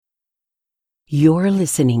You're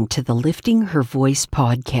listening to the Lifting Her Voice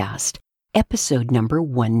podcast, episode number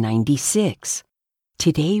 196.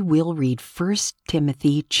 Today we'll read 1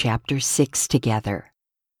 Timothy chapter 6 together.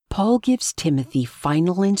 Paul gives Timothy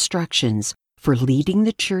final instructions for leading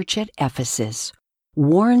the church at Ephesus,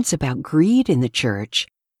 warns about greed in the church,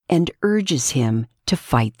 and urges him to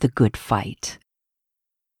fight the good fight.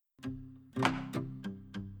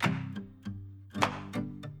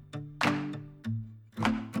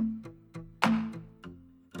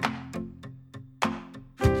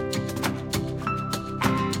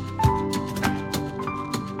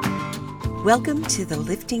 Welcome to the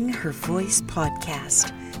Lifting Her Voice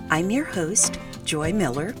podcast. I'm your host, Joy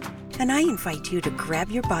Miller, and I invite you to grab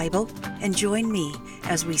your Bible and join me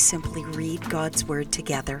as we simply read God's Word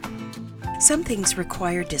together. Some things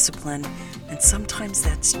require discipline, and sometimes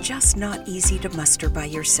that's just not easy to muster by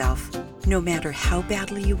yourself, no matter how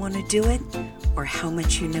badly you want to do it or how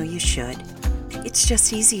much you know you should. It's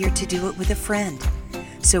just easier to do it with a friend.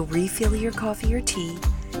 So refill your coffee or tea,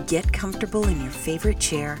 get comfortable in your favorite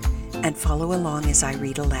chair, and follow along as I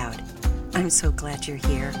read aloud. I'm so glad you're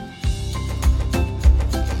here.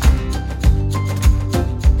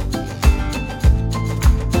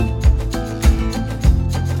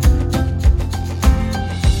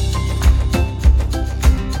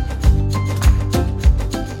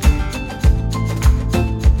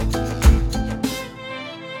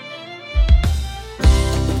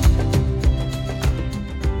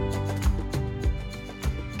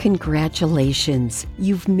 Congratulations,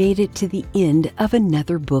 you've made it to the end of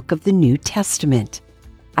another book of the New Testament.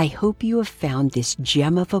 I hope you have found this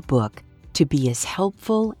gem of a book to be as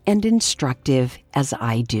helpful and instructive as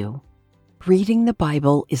I do. Reading the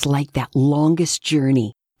Bible is like that longest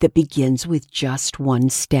journey that begins with just one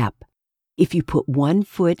step. If you put one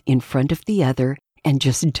foot in front of the other and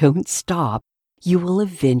just don't stop, you will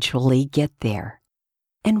eventually get there.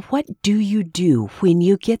 And what do you do when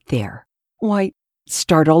you get there? Why,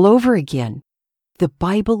 start all over again. The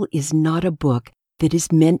Bible is not a book that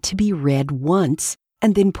is meant to be read once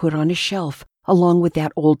and then put on a shelf, along with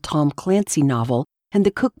that old Tom Clancy novel and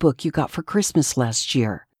the cookbook you got for Christmas last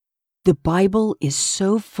year. The Bible is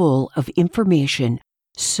so full of information,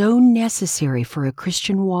 so necessary for a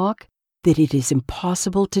Christian walk, that it is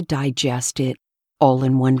impossible to digest it all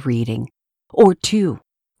in one reading, or 2,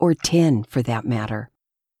 or 10 for that matter.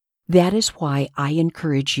 That is why I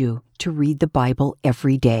encourage you to read the Bible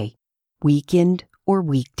every day, weekend or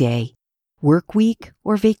weekday, work week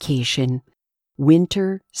or vacation,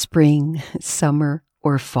 winter, spring, summer,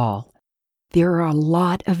 or fall. There are a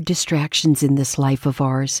lot of distractions in this life of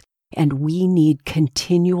ours, and we need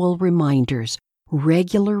continual reminders,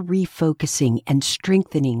 regular refocusing and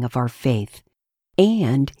strengthening of our faith.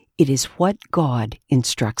 And it is what God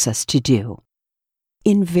instructs us to do.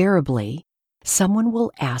 Invariably, someone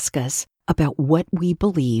will ask us about what we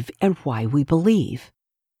believe and why we believe.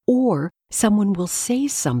 Or someone will say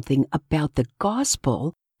something about the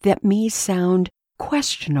gospel that may sound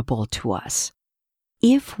questionable to us.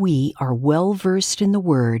 If we are well versed in the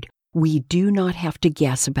Word, we do not have to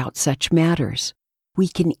guess about such matters. We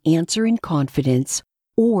can answer in confidence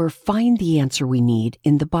or find the answer we need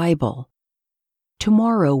in the Bible.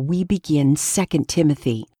 Tomorrow we begin 2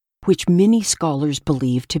 Timothy, which many scholars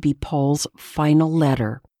believe to be Paul's final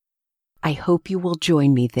letter. I hope you will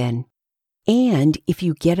join me then. And if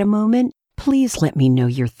you get a moment, please let me know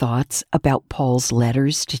your thoughts about Paul's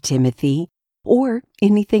letters to Timothy or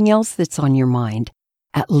anything else that's on your mind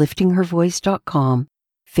at liftinghervoice.com,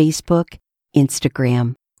 Facebook,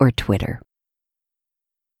 Instagram, or Twitter.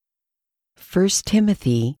 1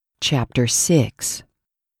 Timothy chapter 6.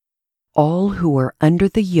 All who are under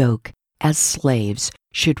the yoke as slaves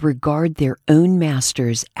should regard their own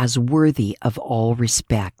masters as worthy of all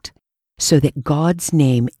respect, so that God's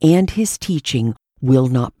name and His teaching will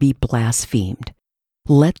not be blasphemed.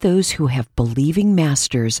 Let those who have believing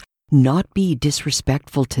masters not be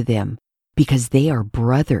disrespectful to them, because they are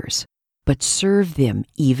brothers, but serve them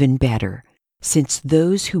even better, since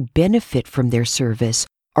those who benefit from their service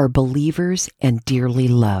are believers and dearly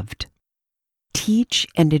loved. Teach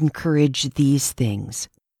and encourage these things.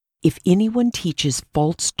 If anyone teaches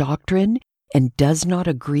false doctrine and does not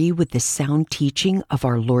agree with the sound teaching of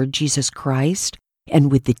our Lord Jesus Christ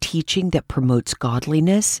and with the teaching that promotes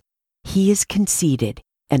godliness, he is conceited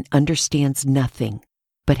and understands nothing,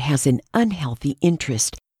 but has an unhealthy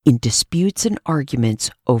interest in disputes and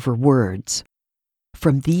arguments over words.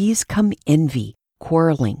 From these come envy,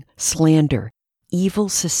 quarreling, slander, evil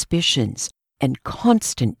suspicions, and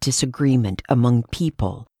constant disagreement among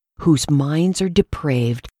people whose minds are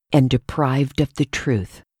depraved and deprived of the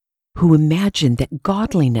truth. who imagine that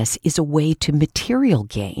godliness is a way to material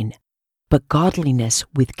gain, but godliness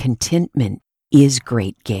with contentment is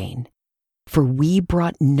great gain. For we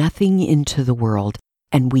brought nothing into the world,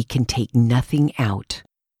 and we can take nothing out.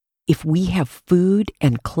 If we have food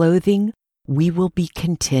and clothing, we will be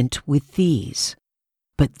content with these.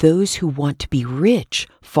 But those who want to be rich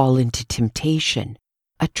fall into temptation,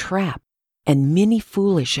 a trap, and many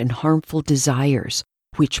foolish and harmful desires,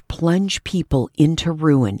 which plunge people into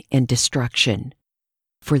ruin and destruction.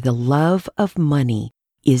 For the love of money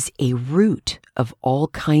is a root of all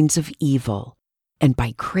kinds of evil, and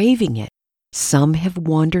by craving it, some have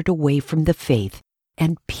wandered away from the faith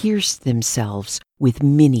and pierced themselves with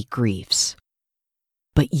many griefs.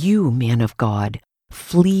 But you, man of God,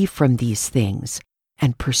 flee from these things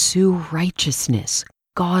and pursue righteousness,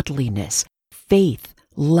 godliness, faith,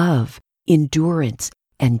 love, endurance,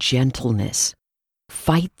 and gentleness.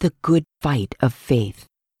 Fight the good fight of faith.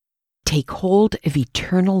 Take hold of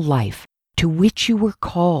eternal life, to which you were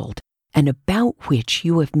called, and about which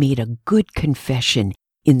you have made a good confession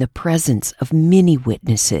in the presence of many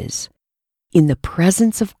witnesses. In the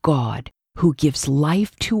presence of God, who gives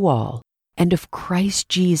life to all, and of Christ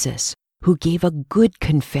Jesus, who gave a good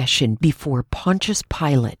confession before Pontius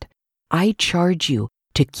Pilate, I charge you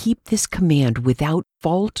to keep this command without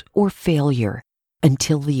fault or failure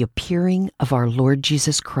until the appearing of our Lord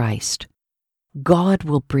Jesus Christ. God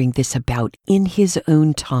will bring this about in His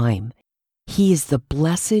own time. He is the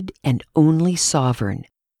blessed and only sovereign,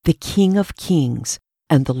 the King of kings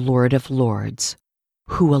and the Lord of lords,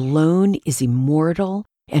 who alone is immortal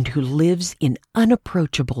and who lives in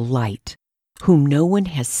unapproachable light, whom no one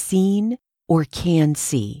has seen or can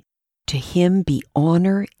see. To Him be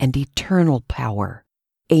honor and eternal power.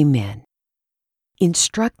 Amen.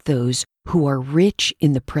 Instruct those who are rich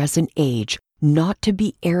in the present age not to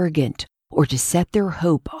be arrogant or to set their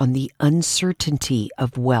hope on the uncertainty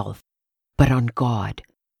of wealth, but on God,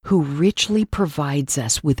 who richly provides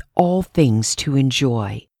us with all things to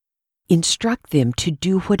enjoy. Instruct them to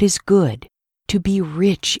do what is good, to be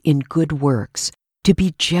rich in good works, to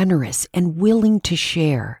be generous and willing to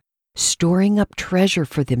share, storing up treasure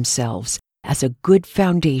for themselves as a good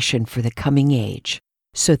foundation for the coming age,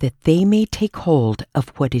 so that they may take hold of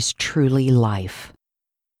what is truly life.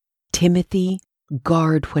 Timothy,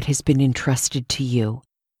 guard what has been entrusted to you,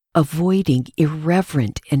 avoiding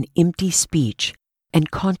irreverent and empty speech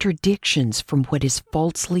and contradictions from what is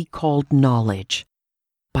falsely called knowledge.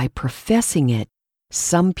 By professing it,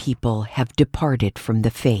 some people have departed from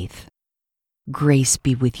the faith. Grace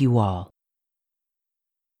be with you all.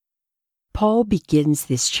 Paul begins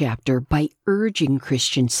this chapter by urging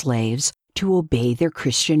Christian slaves to obey their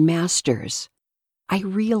Christian masters. I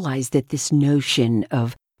realize that this notion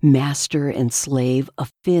of master and slave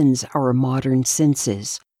offends our modern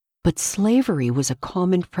senses, but slavery was a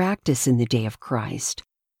common practice in the day of Christ,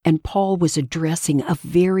 and Paul was addressing a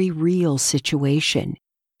very real situation.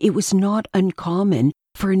 It was not uncommon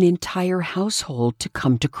for an entire household to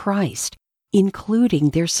come to Christ, including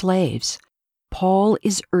their slaves. Paul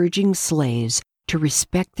is urging slaves to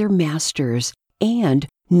respect their masters and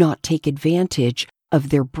not take advantage of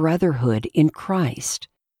their brotherhood in Christ.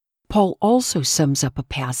 Paul also sums up a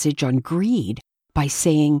passage on greed by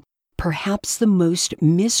saying, perhaps the most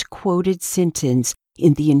misquoted sentence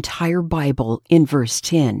in the entire Bible in verse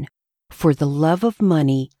 10, "For the love of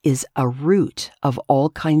money is a root of all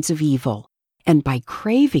kinds of evil, and by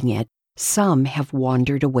craving it, some have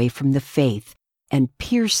wandered away from the faith and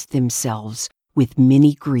pierced themselves with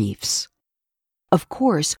many griefs." Of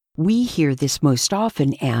course, we hear this most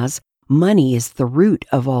often as, money is the root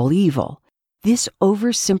of all evil. This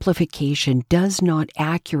oversimplification does not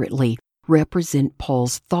accurately represent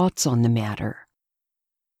Paul's thoughts on the matter.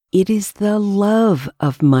 It is the love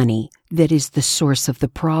of money that is the source of the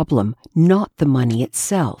problem, not the money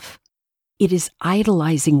itself. It is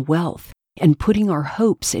idolizing wealth and putting our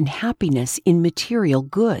hopes and happiness in material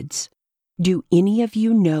goods. Do any of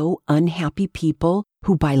you know unhappy people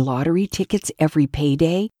who buy lottery tickets every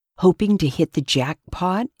payday, hoping to hit the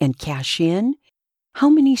jackpot and cash in? How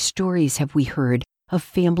many stories have we heard of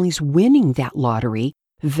families winning that lottery,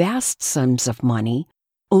 vast sums of money,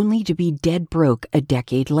 only to be dead broke a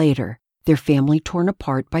decade later, their family torn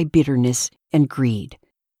apart by bitterness and greed?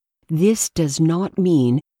 This does not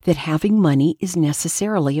mean that having money is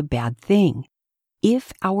necessarily a bad thing.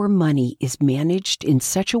 If our money is managed in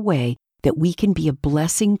such a way that we can be a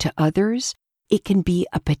blessing to others, it can be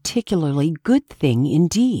a particularly good thing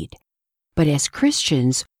indeed. But as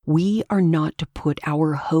Christians, we are not to put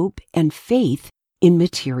our hope and faith in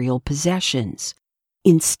material possessions.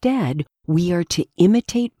 Instead, we are to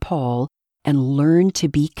imitate Paul and learn to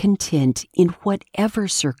be content in whatever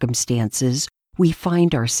circumstances we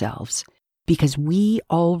find ourselves, because we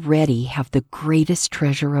already have the greatest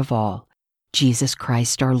treasure of all, Jesus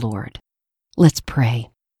Christ our Lord. Let's pray.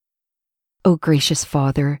 O gracious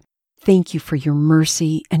Father, thank you for your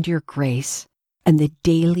mercy and your grace and the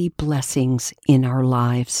daily blessings in our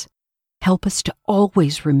lives. Help us to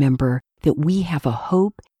always remember that we have a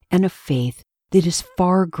hope and a faith that is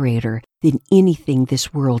far greater than anything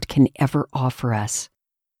this world can ever offer us.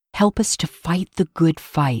 Help us to fight the good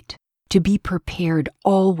fight, to be prepared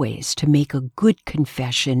always to make a good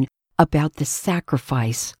confession about the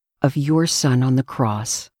sacrifice of your Son on the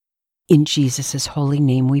cross. In Jesus' holy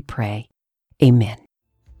name we pray. Amen.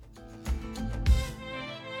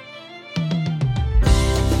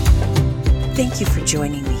 Thank you for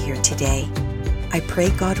joining me here today. I pray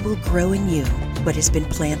God will grow in you what has been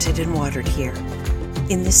planted and watered here.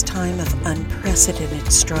 In this time of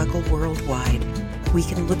unprecedented struggle worldwide, we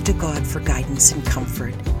can look to God for guidance and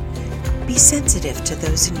comfort. Be sensitive to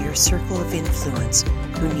those in your circle of influence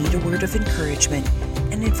who need a word of encouragement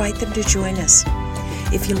and invite them to join us.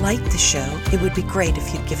 If you like the show, it would be great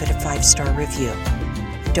if you'd give it a 5-star review.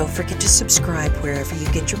 Don't forget to subscribe wherever you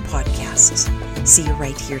get your podcasts. See you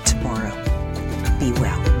right here tomorrow. Be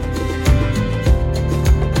well.